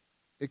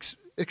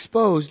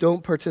 expose,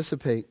 don't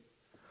participate.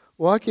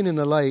 Walking in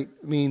the light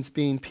means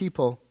being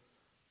people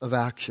of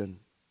action.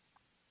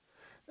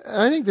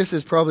 I think this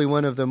is probably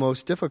one of the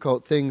most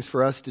difficult things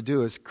for us to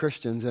do as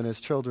Christians and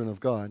as children of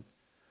God,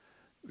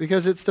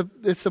 because it's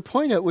the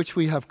point at which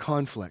we have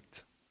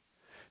conflict.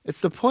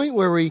 It's the point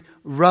where we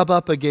rub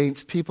up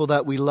against people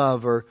that we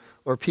love or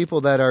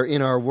people that are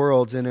in our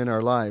worlds and in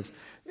our lives.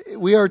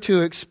 We are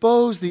to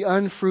expose the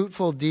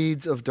unfruitful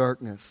deeds of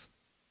darkness.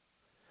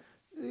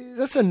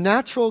 That's a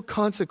natural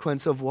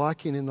consequence of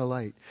walking in the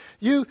light.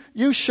 You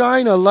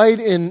shine a light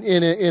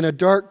in a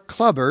dark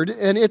cupboard,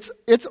 and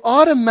it's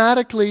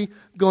automatically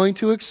going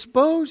to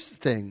expose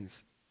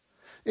things.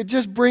 It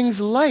just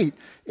brings light.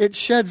 It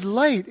sheds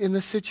light in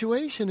the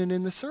situation and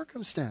in the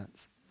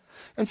circumstance.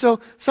 And so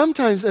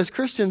sometimes as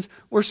Christians,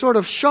 we're sort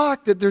of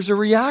shocked that there's a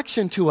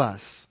reaction to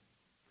us.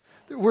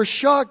 We're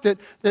shocked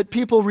that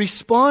people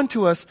respond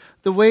to us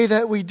the way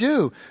that we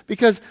do.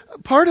 Because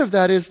part of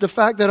that is the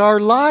fact that our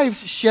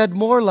lives shed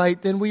more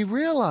light than we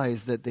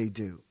realize that they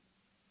do.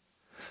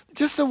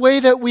 Just the way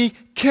that we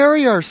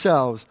carry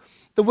ourselves,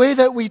 the way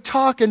that we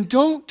talk and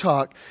don't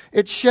talk,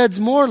 it sheds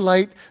more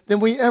light than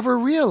we ever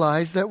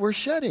realize that we're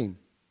shedding.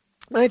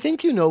 And I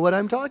think you know what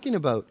I'm talking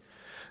about.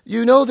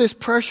 You know this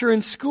pressure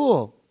in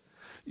school.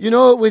 You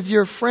know it with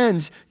your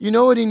friends. You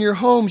know it in your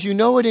homes. You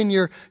know it in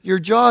your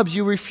jobs.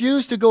 You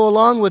refuse to go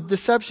along with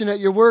deception at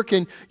your work,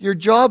 and your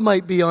job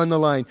might be on the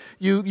line.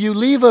 You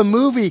leave a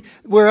movie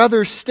where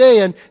others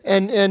stay,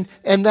 and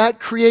that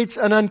creates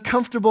an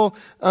uncomfortable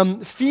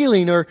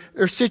feeling or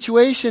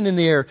situation in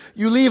the air.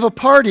 You leave a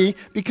party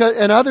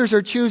and others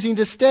are choosing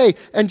to stay.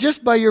 And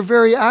just by your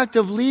very act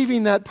of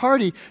leaving that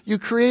party, you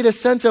create a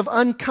sense of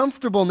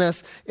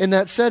uncomfortableness in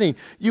that setting.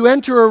 You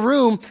enter a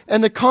room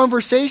and the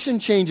conversation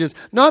changes,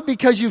 not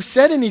because you've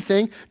said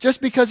anything,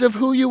 just because of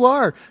who you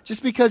are,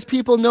 just because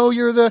people know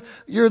you're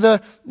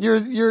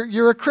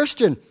a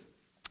Christian.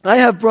 I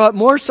have brought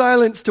more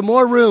silence to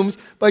more rooms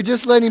by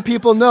just letting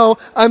people know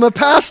I'm a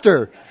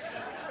pastor.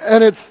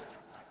 And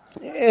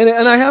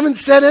I haven't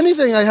said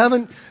anything. I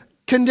haven't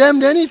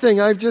condemned anything.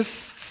 I've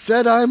just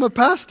said I'm a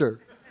pastor.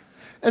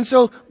 And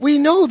so we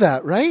know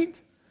that, right?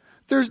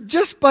 There's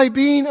just by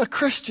being a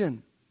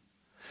Christian,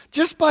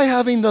 just by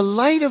having the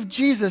light of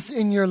Jesus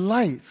in your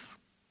life,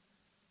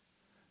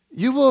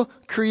 you will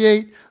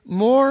create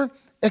more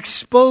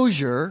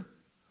exposure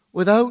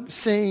without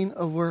saying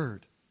a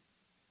word.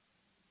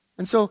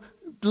 And so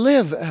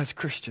live as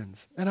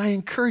Christians. And I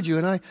encourage you,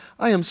 and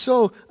I am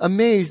so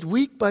amazed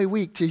week by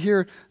week to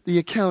hear the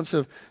accounts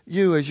of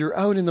you as you're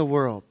out in the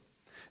world,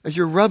 as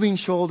you're rubbing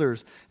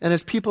shoulders, and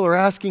as people are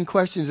asking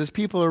questions, as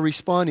people are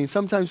responding,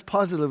 sometimes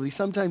positively,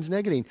 sometimes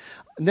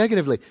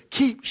negatively.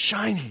 Keep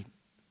shining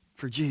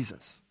for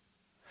Jesus.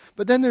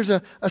 But then there's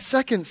a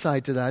second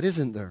side to that,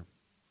 isn't there?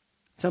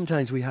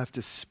 Sometimes we have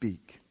to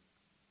speak.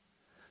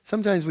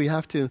 Sometimes we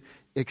have to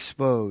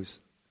expose.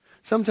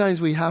 Sometimes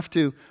we have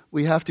to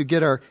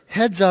get our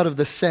heads out of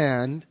the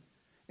sand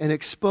and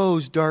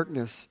expose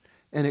darkness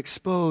and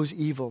expose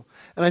evil.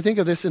 And I think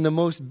of this in the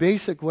most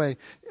basic way.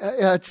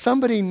 Had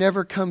somebody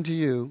never come to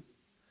you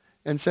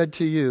and said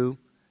to you,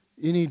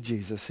 you need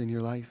Jesus in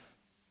your life.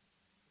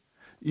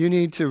 You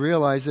need to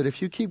realize that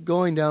if you keep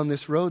going down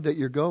this road that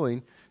you're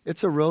going,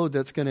 it's a road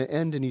that's going to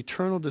end in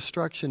eternal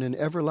destruction and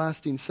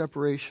everlasting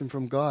separation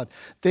from God.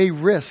 They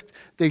risked,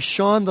 they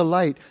shone the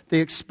light, they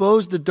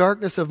exposed the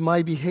darkness of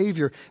my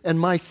behavior and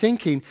my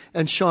thinking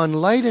and shone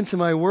light into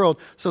my world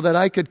so that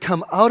I could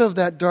come out of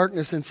that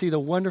darkness and see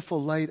the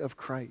wonderful light of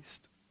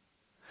Christ.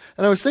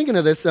 And I was thinking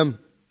of this,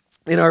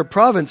 in our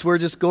province, we're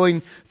just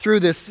going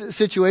through this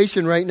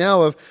situation right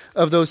now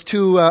of those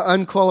two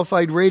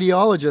unqualified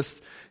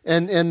radiologists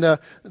and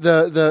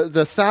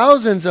the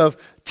thousands of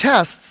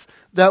tests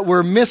that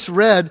were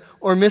misread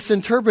or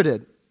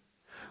misinterpreted.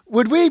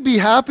 Would we be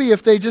happy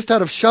if they just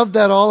had shoved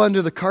that all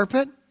under the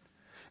carpet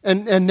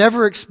and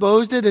never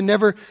exposed it and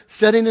never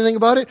said anything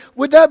about it?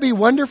 Would that be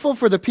wonderful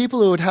for the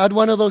people who had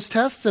one of those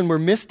tests and were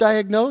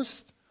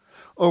misdiagnosed?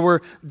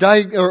 Or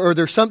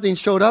there's something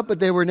showed up but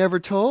they were never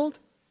told?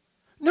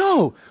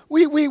 No,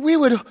 we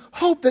would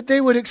hope that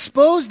they would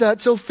expose that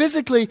so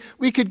physically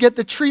we could get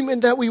the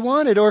treatment that we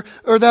wanted, or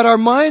that our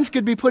minds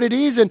could be put at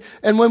ease.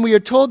 And when we are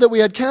told that we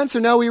had cancer,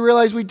 now we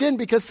realize we didn't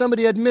because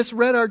somebody had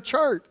misread our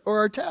chart or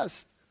our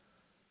test.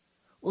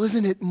 Well,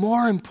 isn't it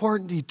more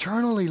important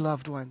eternally,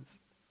 loved ones,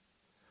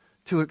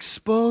 to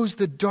expose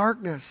the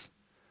darkness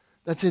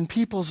that's in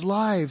people's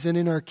lives and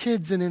in our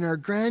kids and in our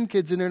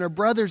grandkids and in our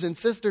brothers and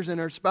sisters and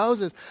our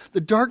spouses,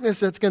 the darkness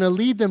that's going to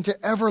lead them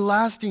to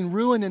everlasting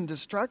ruin and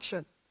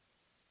destruction?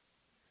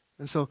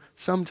 And so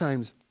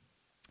sometimes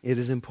it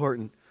is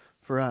important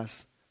for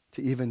us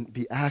to even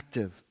be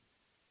active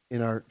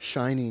in our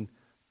shining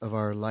of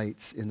our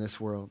lights in this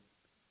world.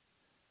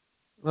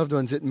 Loved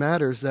ones, it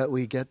matters that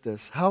we get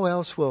this. How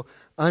else will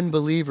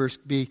unbelievers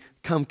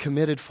become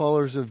committed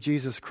followers of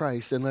Jesus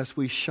Christ unless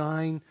we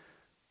shine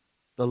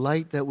the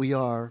light that we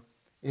are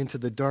into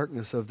the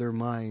darkness of their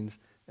minds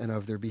and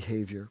of their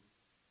behavior?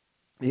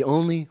 The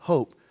only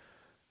hope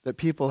that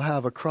people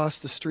have across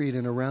the street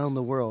and around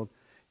the world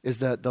is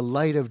that the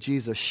light of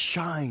Jesus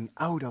shine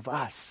out of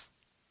us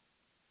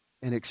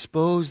and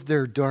expose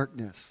their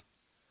darkness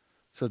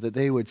so that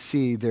they would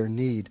see their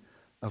need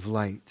of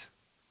light.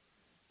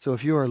 So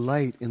if you are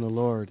light in the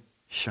Lord,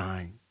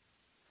 shine.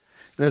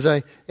 And as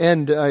I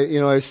end, I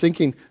was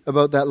thinking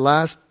about that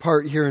last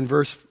part here in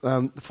verse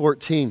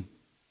 14.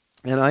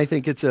 And I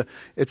think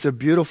it's a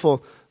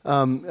beautiful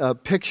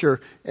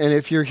picture. And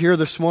if you're here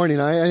this morning,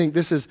 I think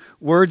this is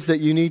words that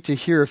you need to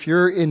hear. If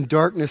you're in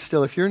darkness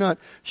still, if you're not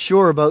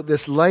sure about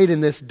this light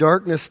and this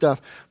darkness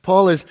stuff,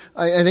 Paul is,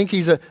 I think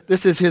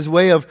this is his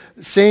way of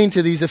saying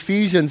to these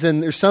Ephesians,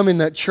 and there's some in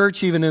that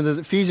church, even in the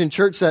Ephesian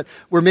church, that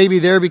were maybe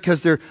there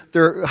because their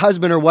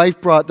husband or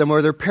wife brought them,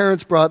 or their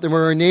parents brought them,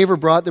 or a neighbor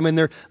brought them, and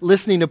they're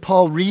listening to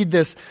Paul read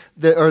this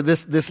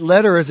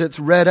letter as it's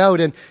read out,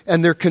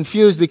 and they're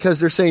confused because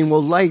they're saying,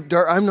 well, light,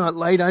 dark, I'm not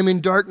light, I'm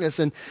in darkness,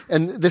 and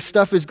this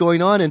stuff is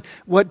going on. And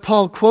what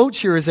Paul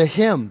quotes here is a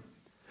hymn.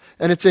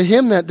 And it's a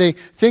hymn that they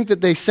think that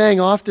they sang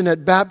often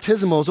at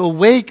baptismals.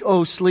 Awake,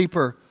 O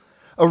sleeper,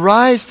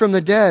 arise from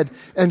the dead,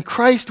 and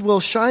Christ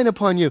will shine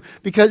upon you.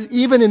 Because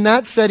even in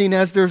that setting,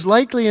 as there's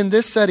likely in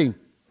this setting,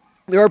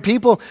 there are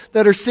people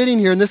that are sitting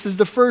here, and this is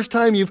the first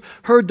time you've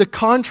heard the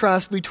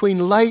contrast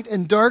between light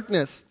and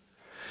darkness.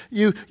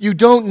 You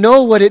don't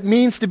know what it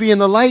means to be in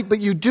the light, but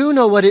you do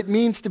know what it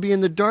means to be in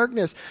the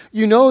darkness.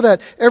 You know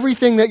that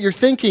everything that you're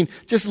thinking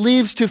just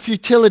leads to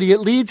futility.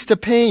 It leads to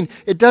pain.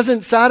 It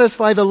doesn't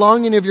satisfy the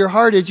longing of your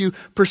heart as you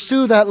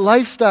pursue that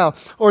lifestyle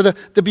or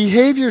the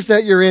behaviors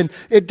that you're in.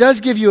 It does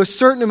give you a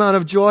certain amount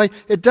of joy.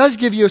 It does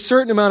give you a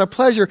certain amount of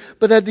pleasure,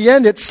 but at the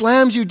end it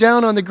slams you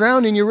down on the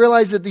ground and you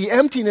realize that the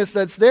emptiness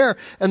that's there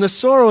and the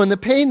sorrow and the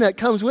pain that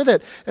comes with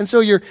it. And so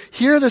you're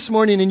here this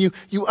morning and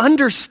you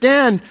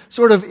understand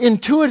sort of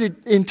intuitively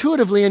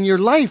in your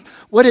life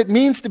what it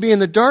means to be in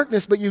the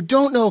darkness, but you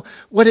don't know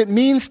what it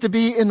means to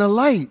be in the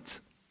light.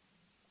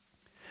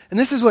 And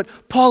this is what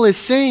Paul is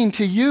saying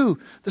to you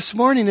this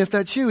morning, if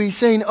that's you. He's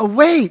saying,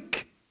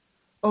 awake,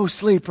 O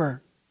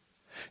sleeper.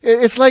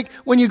 It's like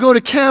when you go to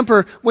camp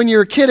or when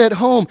you're a kid at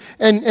home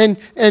and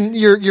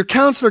your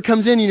counselor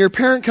comes in and your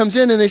parent comes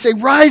in and they say,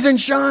 rise and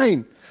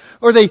shine.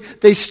 Or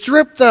they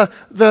strip the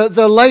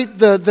light,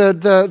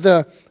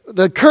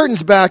 the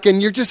curtains back,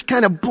 and you're just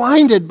kind of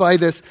blinded by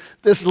this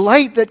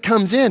light that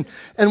comes in.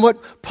 And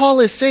what Paul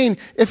is saying,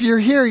 if you're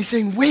here, he's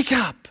saying, wake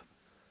up.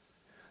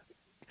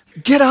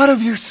 Get out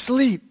of your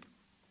sleep.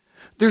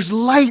 There's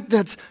light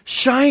that's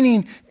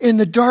shining in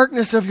the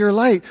darkness of your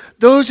light.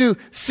 Those who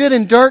sit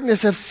in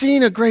darkness have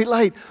seen a great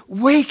light.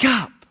 Wake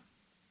up.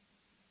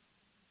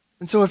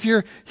 And so if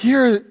you're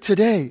here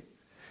today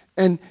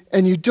and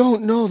you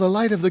don't know the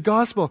light of the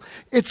gospel,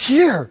 it's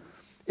here.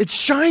 It's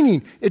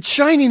shining. It's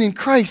shining in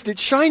Christ.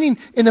 It's shining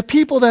in the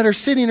people that are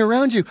sitting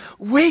around you.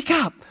 Wake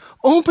up.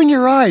 Open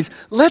your eyes.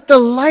 Let the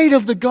light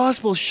of the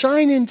gospel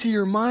shine into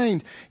your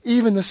mind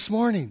even this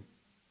morning.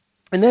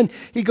 And then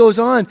he goes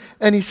on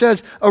and he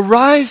says,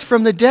 arise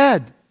from the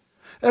dead.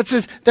 That's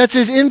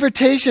his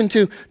invitation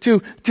to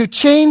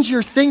change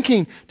your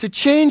thinking, to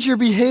change your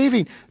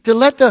behaving, to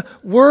let the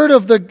word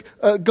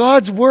of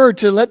God's word,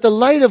 to let the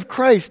light of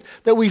Christ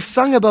that we've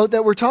sung about,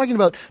 that we're talking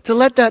about, to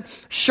let that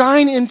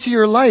shine into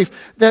your life,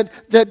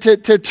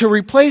 to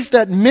replace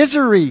that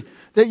misery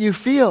that you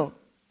feel,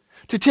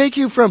 to take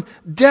you from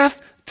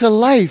death to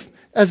life,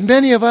 as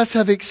many of us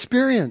have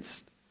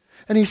experienced.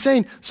 And he's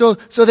saying, so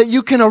that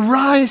you can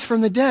arise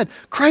from the dead.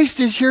 Christ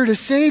is here to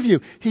save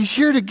you. He's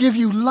here to give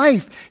you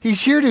life.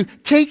 He's here to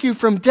take you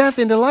from death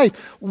into life.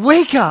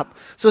 Wake up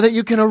so that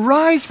you can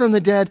arise from the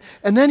dead.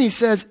 And then he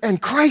says,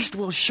 and Christ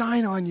will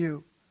shine on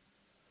you.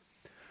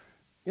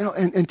 You know,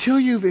 and until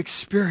you've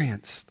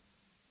experienced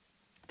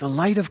the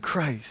light of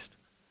Christ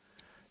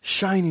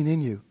shining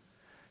in you,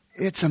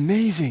 it's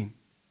amazing.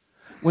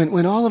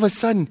 When all of a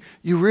sudden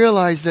you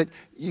realize that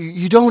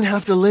you don't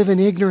have to live in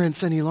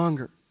ignorance any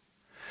longer.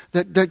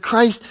 That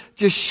Christ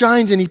just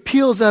shines and he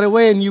peels that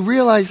away, and you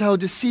realize how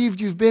deceived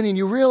you've been, and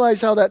you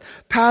realize how that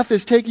path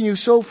is taking you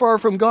so far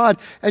from God,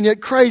 and yet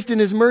Christ in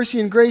his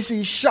mercy and grace,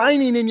 he's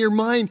shining in your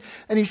mind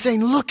and he's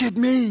saying, look at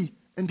me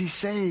and be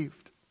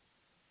saved.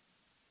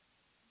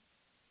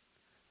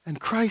 And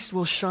Christ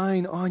will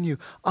shine on you.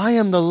 I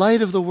am the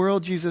light of the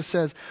world, Jesus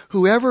says.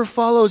 Whoever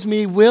follows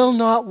me will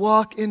not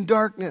walk in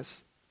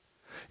darkness.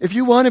 If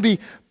you want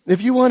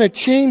to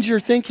change your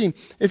thinking,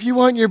 if you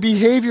want your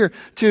behavior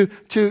to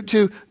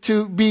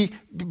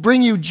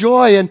bring you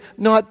joy and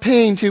not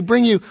pain, to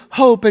bring you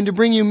hope and to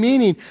bring you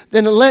meaning,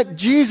 then let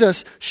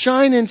Jesus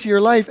shine into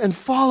your life and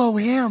follow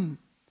him.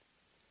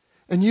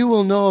 And you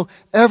will know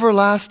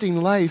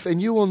everlasting life,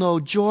 and you will know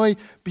joy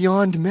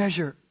beyond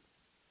measure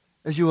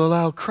as you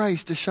allow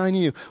Christ to shine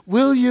in you.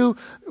 Will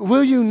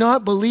you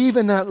not believe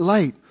in that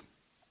light,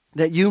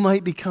 that you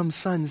might become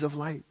sons of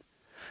light?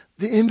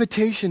 The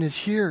invitation is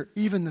here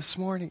even this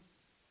morning.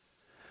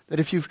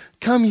 That if you've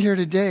come here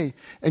today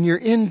and you're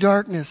in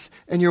darkness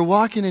and you're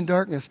walking in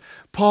darkness,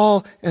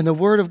 Paul and the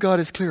Word of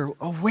God is clear.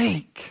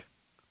 Awake.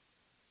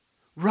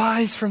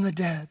 Rise from the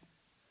dead.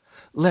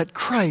 Let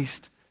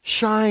Christ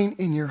shine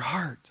in your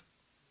heart.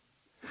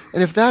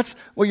 And if that's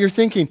what you're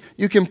thinking,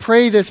 you can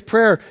pray this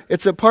prayer.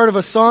 It's a part of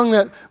a song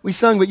that we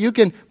sung, but you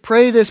can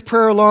pray this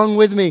prayer along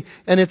with me.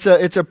 And it's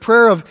a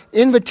prayer of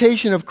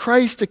invitation of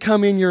Christ to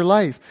come in your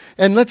life.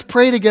 And let's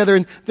pray together.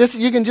 And this,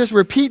 you can just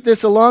repeat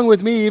this along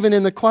with me, even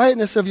in the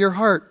quietness of your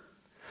heart.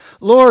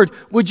 Lord,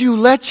 would you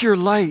let your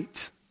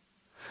light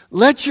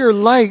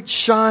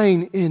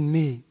shine in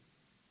me.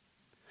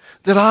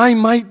 that I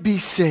might be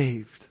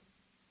saved,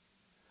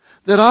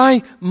 that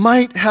I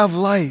might have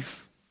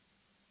life,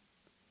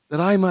 that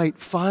I might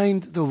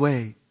find the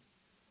way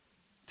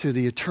to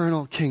the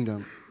eternal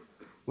kingdom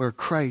where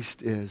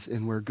Christ is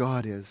and where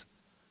God is,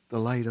 the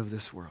light of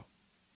this world.